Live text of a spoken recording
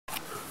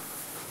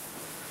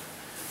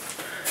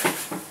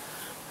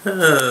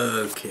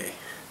Okay,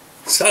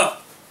 so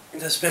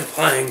I've just been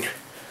playing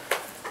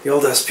the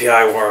old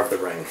SPI War of the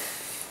Ring,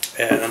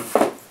 and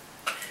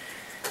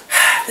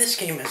this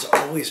game has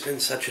always been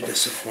such a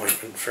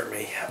disappointment for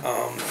me.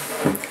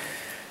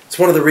 It's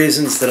one of the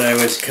reasons that I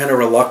was kind of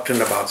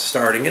reluctant about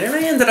starting it, and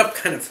I ended up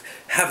kind of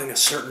having a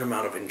certain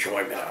amount of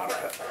enjoyment out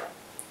of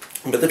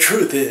it. But the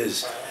truth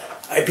is,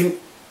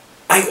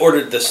 I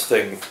ordered this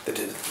thing, the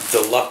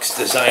Deluxe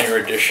Designer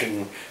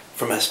Edition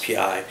from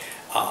SPI.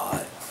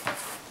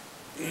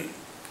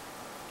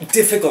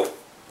 Difficult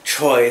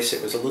choice.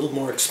 It was a little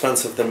more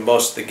expensive than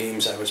most of the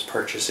games I was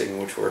purchasing,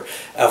 which were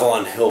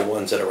Avalon Hill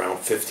ones at around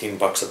 15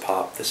 bucks a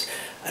pop. This,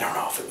 I don't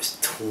know if it was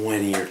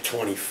 20 or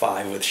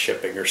 25 with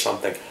shipping or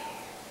something.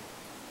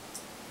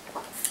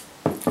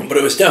 But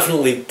it was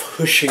definitely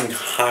pushing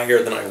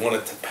higher than I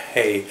wanted to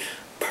pay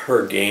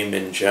per game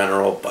in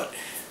general. But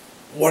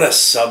what a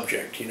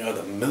subject, you know,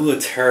 the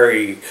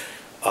military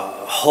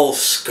whole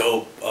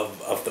scope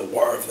of the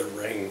War of the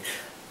Ring.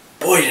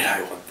 Boy, did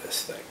I want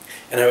this thing.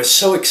 And I was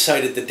so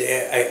excited the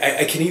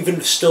day, I can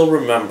even still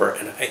remember,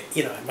 and I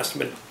must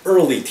have been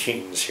early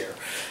teens here,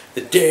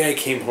 the day I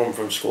came home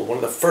from school. One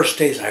of the first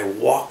days I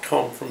walked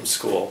home from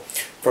school,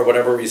 for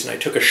whatever reason, I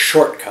took a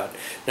shortcut.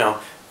 Now,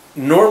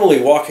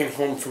 normally walking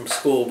home from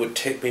school would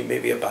take me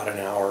maybe about an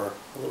hour,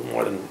 a little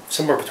more than,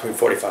 somewhere between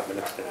 45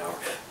 minutes and an hour.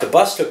 The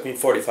bus took me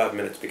 45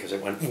 minutes because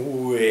it went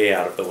way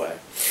out of the way.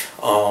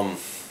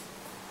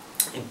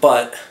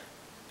 But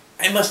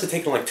I must have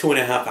taken like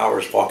 2.5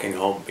 hours walking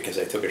home because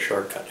I took a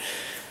shortcut.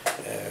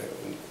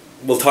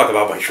 We'll talk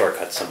about my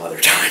shortcut some other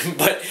time,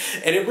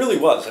 and it really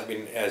was. I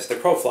mean, as the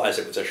crow flies,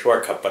 it was a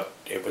shortcut, but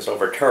it was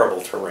over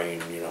terrible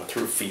terrain, you know,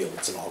 through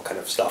fields and all kind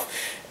of stuff,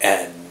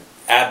 and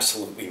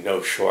absolutely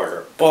no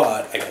shorter,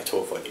 but I got to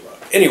avoid the road.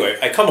 Anyway,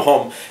 I come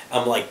home,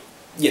 I'm like,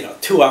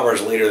 2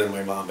 hours later than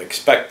my mom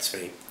expects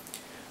me,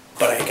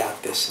 but I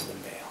got this in the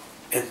mail,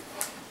 and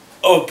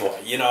oh boy,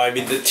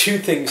 the two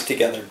things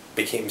together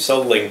became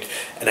so linked,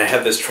 and I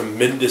have this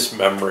tremendous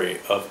memory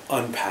of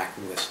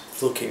unpacking this,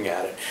 looking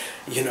at it.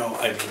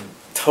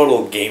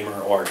 Total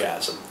gamer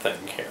orgasm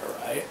thing here,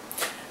 right?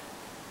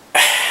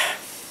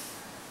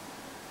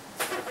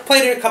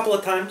 Played it a couple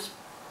of times,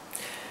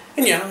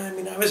 and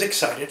I was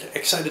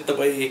excited the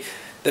way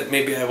that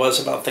maybe I was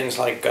about things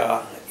like,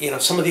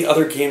 some of the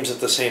other games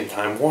at the same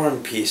time, War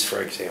and Peace, for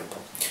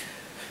example.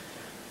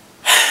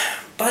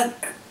 But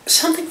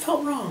something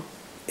felt wrong.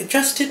 It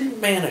just didn't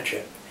manage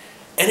it.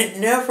 And it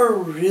never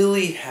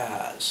really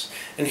has.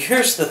 And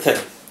here's the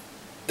thing.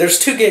 There's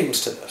two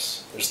games to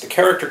this. There's the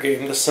character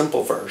game, the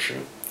simple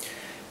version,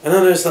 and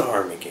then there's the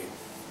army game.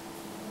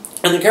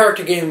 And the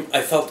character game,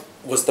 I felt,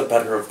 was the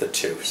better of the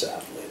two,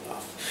 sadly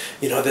enough.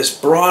 This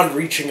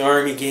broad-reaching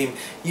army game,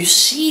 you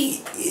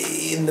see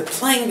in the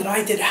playing that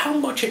I did how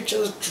much it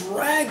just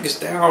drags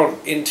down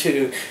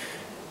into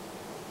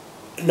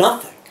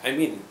nothing.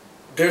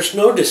 There's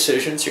no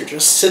decisions, you're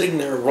just sitting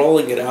there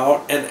rolling it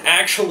out, and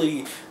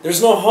actually,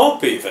 there's no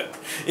hope even,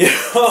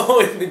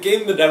 in the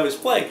game that I was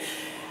playing.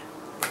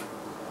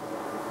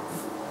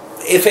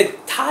 If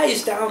it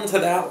ties down to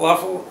that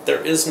level,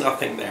 there is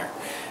nothing there.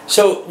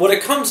 So what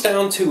it comes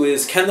down to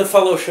is, can the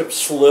Fellowship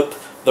slip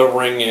the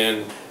ring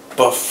in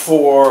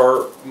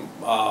before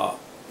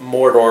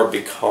Mordor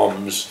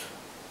becomes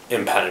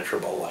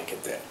impenetrable like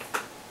it did?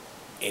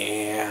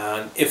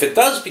 And if it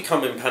does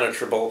become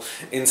impenetrable,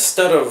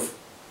 instead of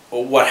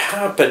what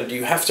happened,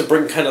 you have to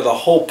bring kind of the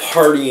whole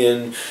party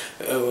in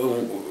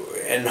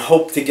and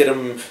hope to get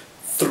them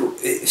through.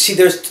 See,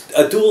 there's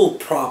a dual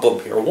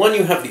problem here. One,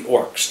 you have the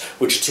orcs,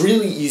 which it's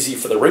really easy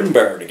for the ring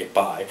bearer to get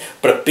by,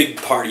 but a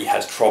big party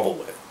has trouble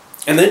with.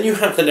 And then you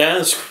have the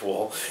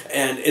Nazgul,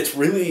 and it's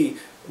really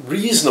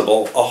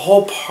reasonable. A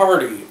whole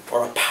party,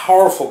 or a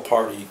powerful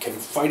party, can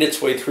fight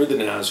its way through the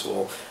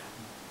Nazgul,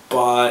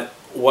 but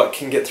what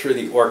can get through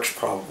the orcs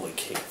probably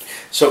can't.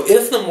 So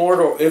if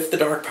the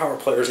Dark Power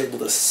player is able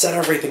to set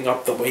everything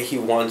up the way he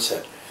wants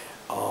it,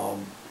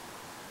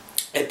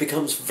 it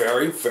becomes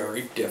very,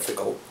 very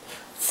difficult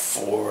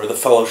for the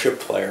Fellowship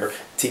player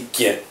to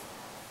get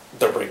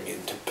the ring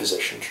into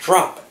position to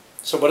drop it.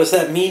 So what does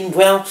that mean?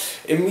 Well,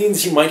 it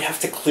means you might have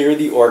to clear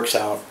the orcs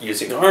out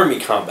using army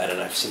combat,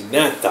 and I've seen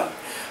that done.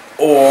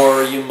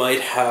 Or you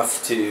might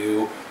have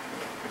to...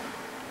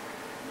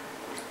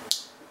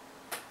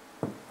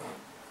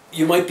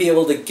 You might be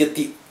able to get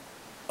the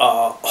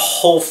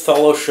whole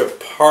Fellowship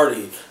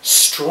party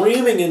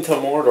streaming into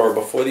Mordor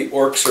before the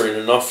orcs are in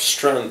enough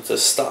strength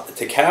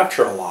to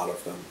capture a lot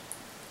of them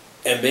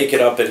and make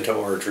it up into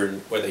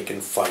Ordrin where they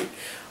can fight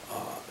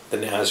the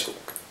Nazgul.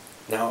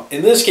 Now,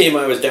 in this game,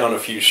 I was down a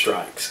few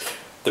strikes.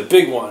 The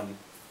big one,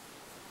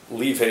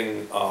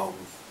 leaving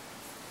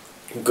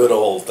good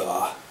old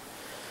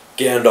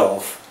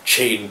Gandalf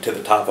chained to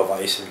the top of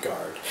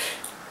Isengard.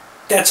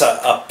 That's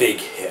a big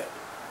hit.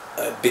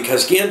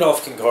 Because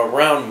Gandalf can go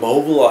around,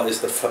 mobilize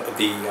the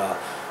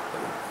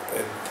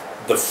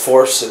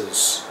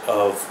forces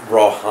of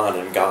Rohan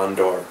and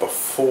Gondor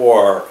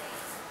before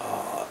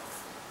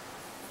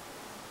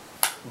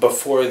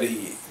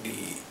the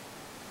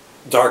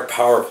Dark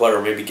Power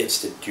player maybe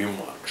gets to do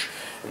much.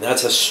 and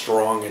that's a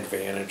strong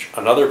advantage.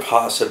 Another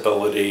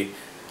possibility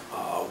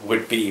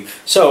would be,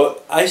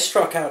 so I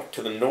struck out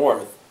to the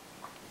north.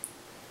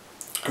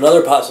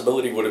 Another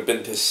possibility would have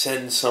been to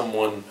send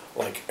someone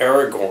like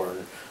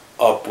Aragorn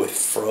up with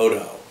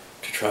Frodo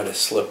to try to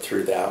slip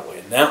through that way.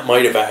 And that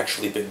might have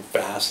actually been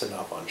fast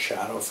enough on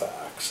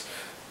Shadowfax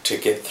to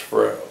get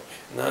through.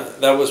 And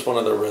that was one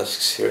of the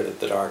risks here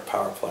that the Dark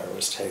Power player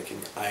was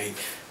taking. I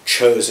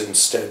chose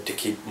instead to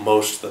keep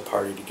most of the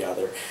party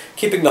together.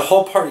 Keeping the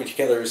whole party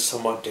together is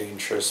somewhat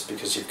dangerous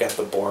because you've got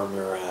the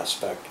Boromir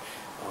aspect.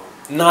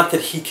 Not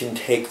that he can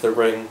take the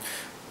ring,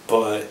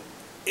 but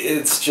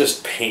it's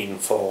just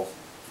painful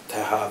to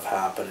have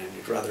happen, and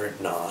you'd rather it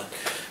not.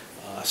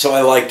 So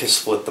I like to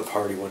split the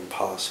party when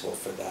possible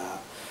for that.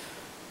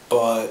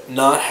 But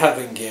not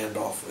having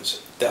Gandalf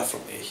was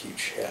definitely a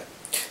huge hit.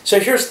 So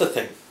here's the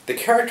thing. The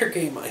character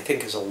game, I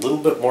think, is a little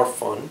bit more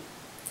fun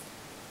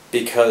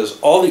because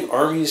all the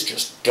armies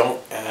just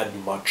don't add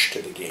much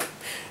to the game.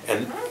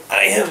 And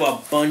I have a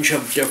bunch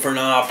of different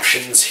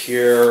options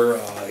here.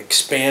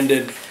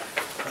 Expansion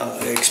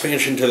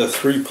to the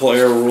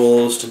 3-player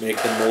rules to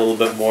make them a little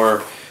bit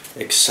more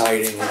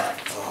exciting.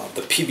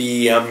 The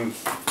PBEM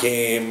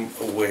game,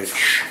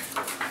 which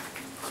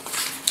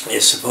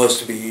is supposed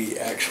to be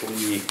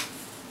actually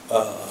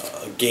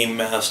a game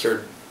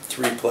mastered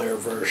 3-player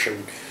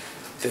version.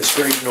 This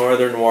Great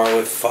Northern War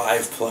with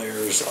 5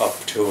 players up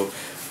to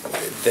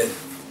that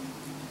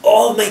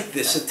all make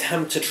this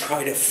attempt to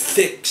try to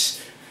fix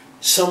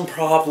some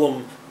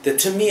problem that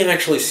to me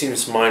actually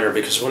seems minor,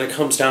 because when it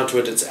comes down to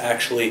it, it's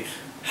actually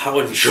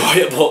how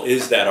enjoyable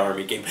is that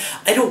army game.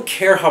 I don't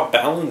care how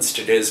balanced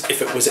it is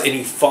if it was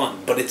any fun,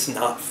 but it's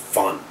not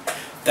fun.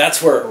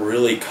 That's where it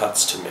really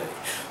cuts to me.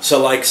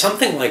 So like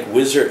something like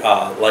Magic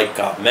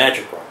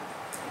Run,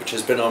 which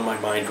has been on my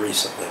mind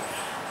recently,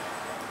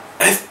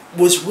 I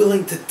was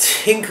willing to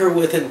tinker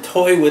with and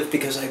toy with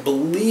because I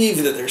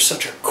believe that there's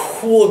such a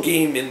cool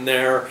game in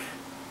there.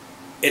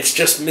 It's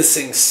just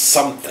missing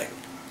something.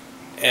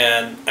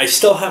 And I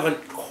still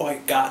haven't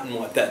quite gotten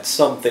what that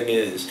something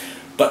is,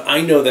 but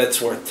I know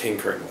that's worth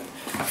tinkering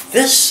with.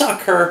 This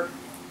sucker,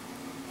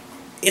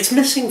 it's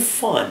missing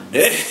fun.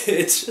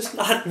 It's just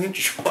not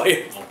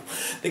enjoyable.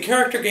 The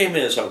character game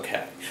is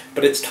okay,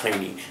 but it's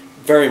tiny,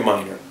 very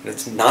minor, and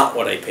it's not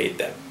what I paid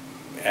them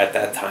at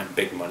that time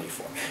big money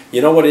for.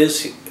 You know what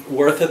is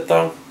worth it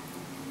though?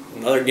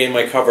 Another game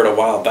I covered a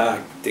while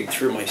back, dig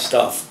through my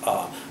stuff,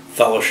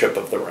 Fellowship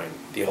of the Ring,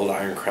 the old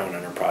Iron Crown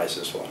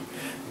Enterprises one.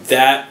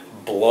 That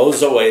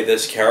blows away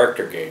this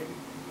character game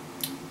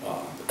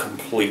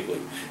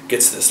completely.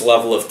 Gets this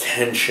level of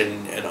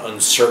tension and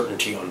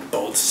uncertainty on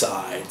both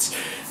sides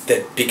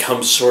that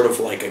becomes sort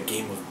of like a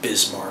game of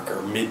Bismarck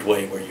or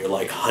Midway, where you're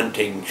like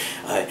hunting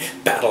a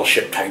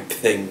battleship type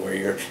thing where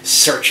you're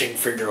searching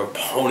for your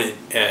opponent,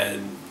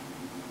 and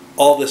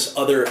all this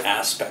other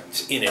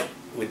aspects in it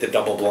with the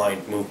double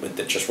blind movement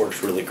that just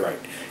works really great.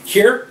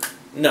 Here,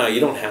 no, you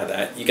don't have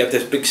that. You got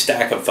this big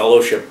stack of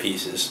Fellowship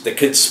pieces that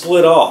could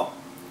split off,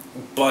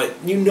 but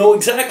you know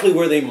exactly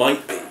where they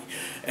might be,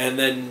 and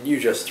then you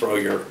just throw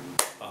your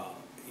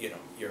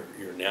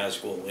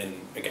Nazgul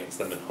in against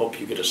them and hope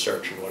you get a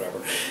search and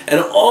whatever. And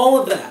all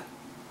of that,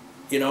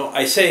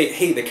 I say,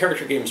 hey, the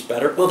character game's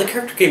better. Well, the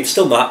character game's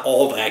still not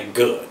all that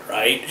good,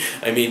 right?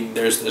 I mean,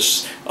 there's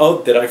this,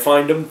 oh, did I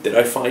find him? Did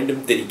I find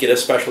him? Did he get a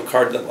special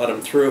card that let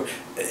him through?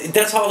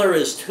 That's all there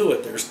is to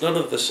it. There's none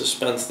of the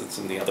suspense that's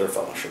in the other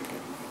Fellowship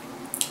game.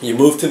 You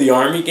move to the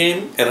army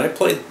game, and I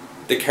played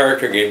the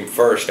character game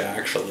first,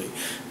 actually,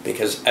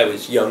 because I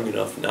was young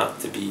enough not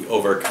to be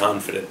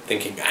overconfident,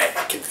 thinking,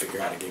 I can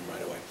figure out a game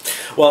right away.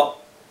 Well,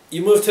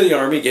 you move to the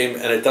army game,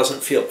 and it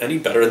doesn't feel any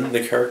better than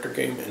the character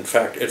game. In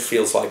fact, it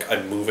feels like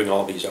I'm moving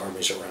all these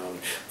armies around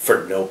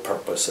for no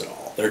purpose at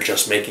all. They're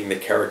just making the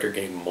character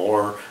game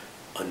more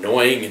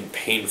annoying and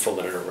painful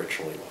than it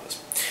originally was.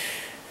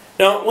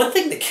 Now, one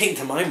thing that came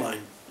to my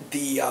mind,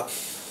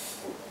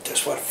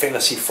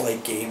 Fantasy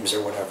Flight Games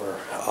or whatever,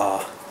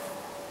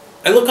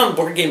 I look on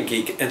Board Game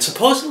Geek, and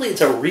supposedly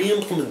it's a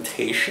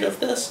re-implementation of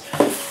this.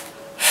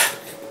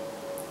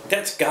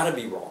 That's gotta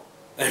be wrong.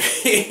 I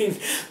mean,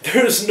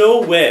 there's no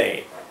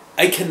way,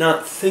 I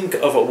cannot think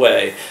of a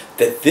way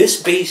that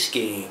this base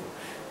game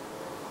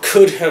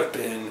could have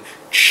been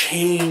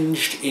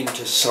changed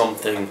into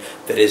something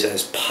that is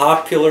as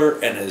popular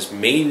and as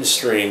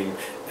mainstream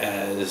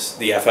as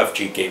the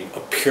FFG game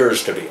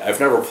appears to be. I've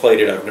never played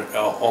it, I've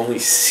only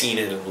seen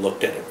it and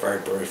looked at it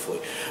very briefly.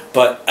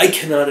 But I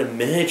cannot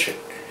imagine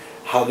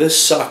how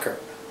this sucker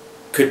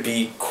could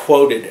be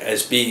quoted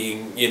as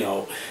being,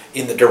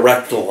 in the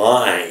direct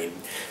line.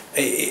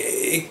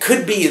 It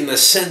could be in the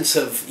sense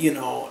of, I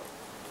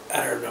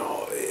don't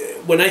know,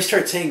 when I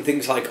start saying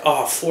things like,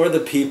 oh, For the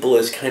People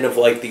is kind of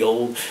like the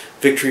old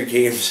Victory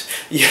Games,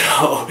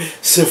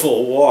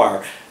 Civil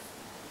War.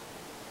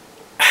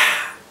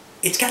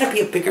 It's got to be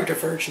a bigger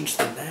divergence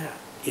than that,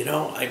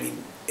 I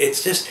mean,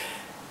 it's just,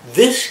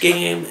 this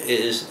game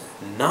is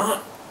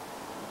not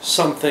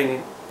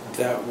something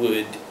that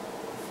would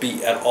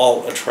be at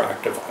all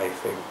attractive, I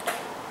think,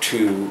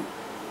 to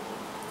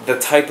the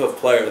type of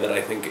player that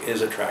I think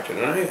is attracted.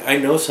 And I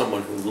know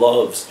someone who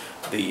loves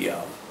the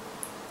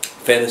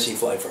Fantasy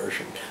Flight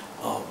version.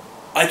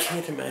 I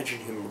can't imagine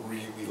him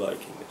really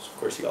liking this. Of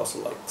course, he also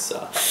likes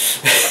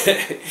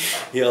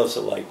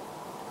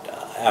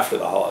After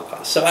the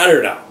Holocaust. So I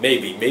don't know.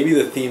 Maybe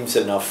the theme's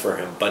enough for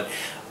him, but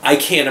I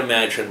can't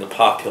imagine the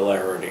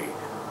popularity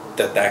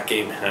that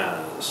game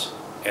has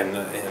and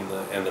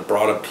the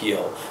broad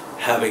appeal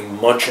having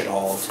much at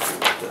all to do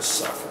with this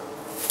sucker.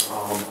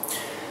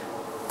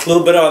 A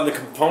little bit on the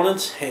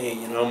components.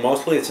 Hey,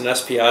 mostly it's an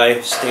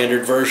SPI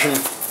standard version.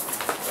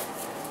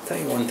 Tell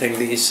you one thing,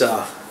 these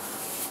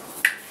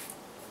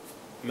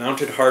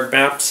mounted hard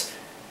maps,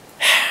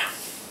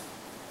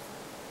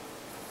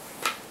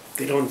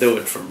 they don't do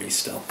it for me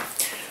still.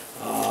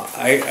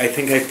 I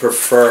think I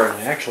prefer, and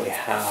I actually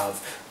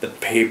have the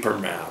paper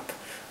map.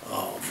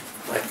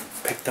 I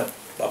picked up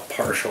a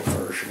partial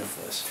version of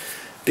this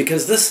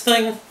because this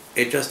thing,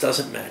 it just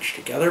doesn't match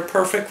together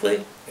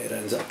perfectly. It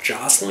ends up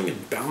jostling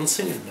and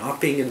bouncing and not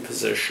being in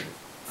position.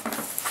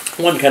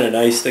 One kind of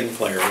nice thing,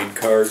 player read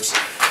cards.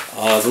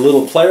 The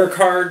little player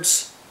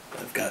cards,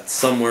 I've got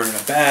somewhere in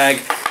a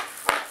bag.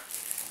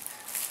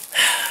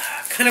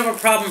 Kind of a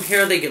problem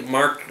here, they get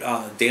marked,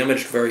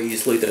 damaged very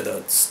easily. They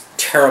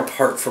tear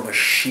apart from a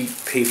sheet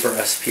paper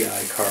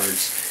SPI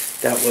cards.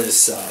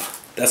 That's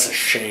a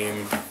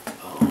shame.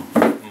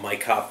 My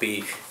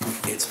copy,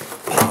 it's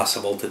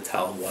possible to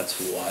tell what's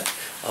what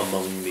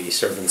among the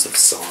servants of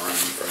Sauron,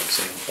 for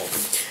example.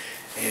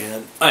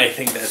 And I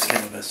think that's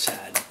kind of a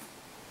sad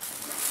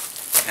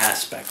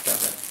aspect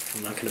of it.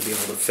 I'm not going to be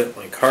able to fit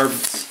my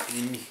cards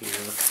in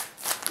here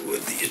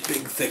with these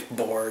big thick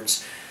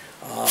boards.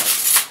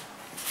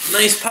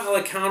 Nice pile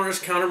of counters.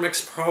 Counter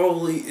mix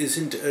probably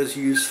isn't as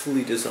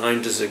usefully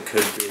designed as it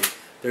could be.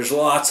 There's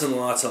lots and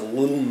lots of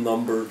little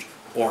numbered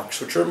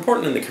orcs, which are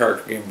important in the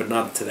character game, but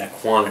not to that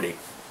quantity.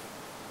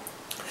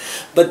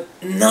 But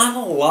not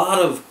a lot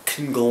of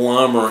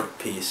conglomerate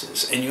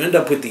pieces, and you end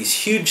up with these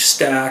huge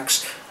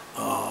stacks,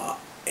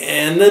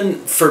 and then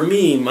for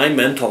me, my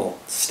mental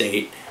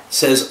state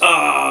says,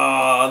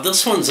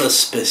 this one's a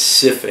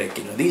specific,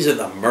 these are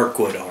the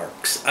Mirkwood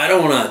arcs. I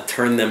don't want to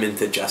turn them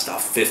into just a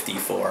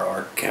 54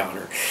 arc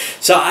counter.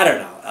 So I don't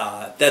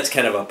know, that's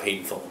kind of a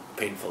painful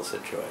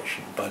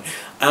situation. But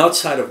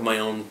outside of my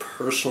own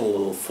personal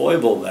little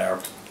foible there,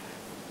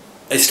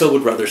 I still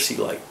would rather see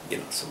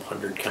some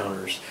 100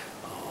 counters.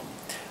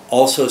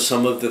 Also,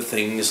 some of the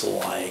things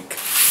like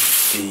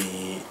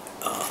the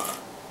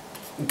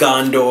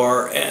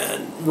Gondor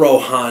and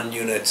Rohan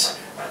units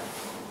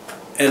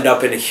end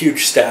up in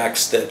huge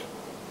stacks that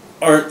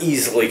aren't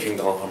easily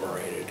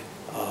conglomerated.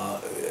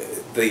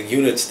 The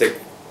units that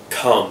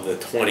come, the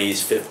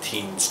 20s,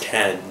 15s,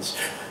 10s,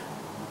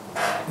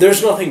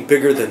 there's nothing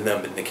bigger than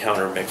them in the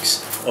counter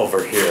mix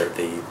over here,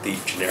 the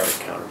generic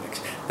counter mix.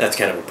 That's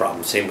kind of a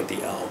problem. Same with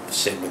the elves,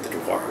 same with the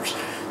dwarves.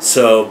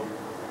 So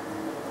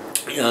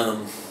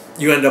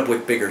you end up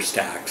with bigger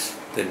stacks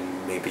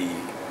than maybe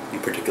you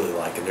particularly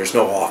like, and there's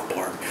no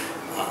off-bar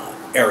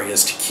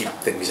areas to keep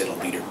things in a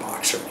leader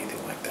box or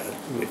anything like that,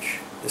 which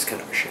is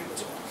kind of a shame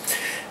as well.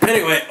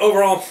 Anyway,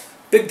 overall,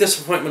 big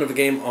disappointment of a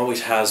game,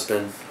 always has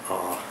been.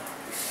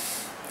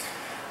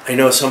 I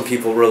know some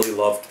people really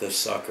loved this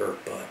sucker,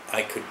 but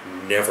I could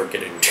never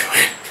get into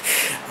it.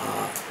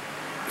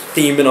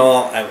 Theme and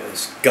all, I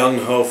was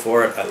gung-ho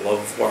for it. I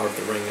love War of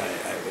the Ring.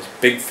 I was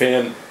a big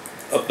fan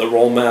of the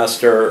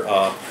Rollmaster,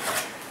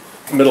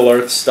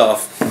 Middle-earth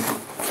stuff.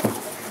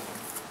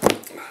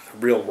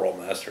 Real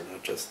Rollmaster,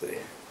 not just the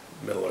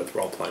Middle-earth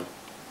role-playing.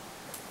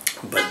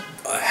 But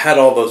I had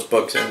all those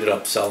books, ended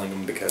up selling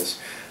them because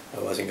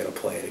I wasn't going to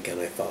play it again,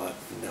 I thought.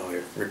 Now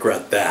I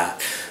regret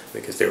that,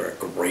 because they were a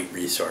great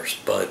resource.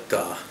 But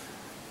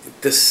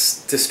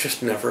this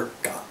just never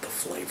got the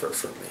flavor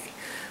for me.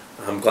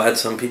 I'm glad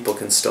some people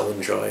can still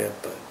enjoy it,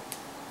 but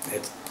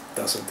it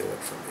doesn't do it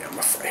for me, I'm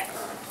afraid.